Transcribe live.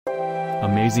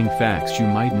Amazing Facts You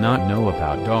Might Not Know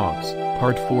About Dogs,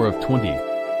 Part 4 of 20.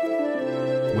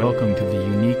 Welcome to the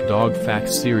Unique Dog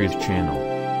Facts Series channel.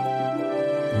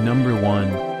 Number 1,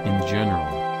 in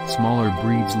general, smaller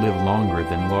breeds live longer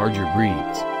than larger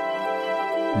breeds.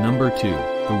 Number 2,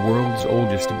 the world's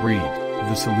oldest breed,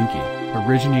 the Saluki,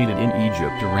 originated in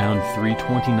Egypt around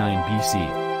 329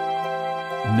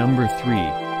 BC. Number 3,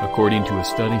 according to a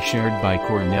study shared by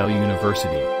Cornell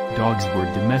University, dogs were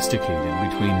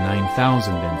domesticated between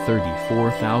 9,000 and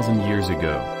 34,000 years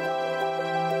ago.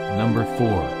 Number 4,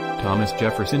 Thomas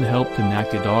Jefferson helped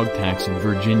enact a dog tax in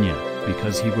Virginia,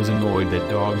 because he was annoyed that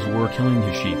dogs were killing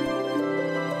his sheep.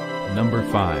 Number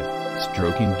 5,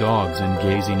 stroking dogs and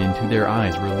gazing into their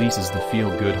eyes releases the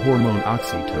feel-good hormone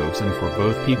oxytocin for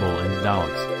both people and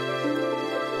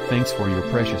dogs. Thanks for your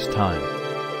precious time.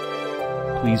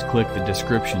 Please click the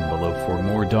description below for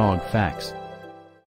more dog facts.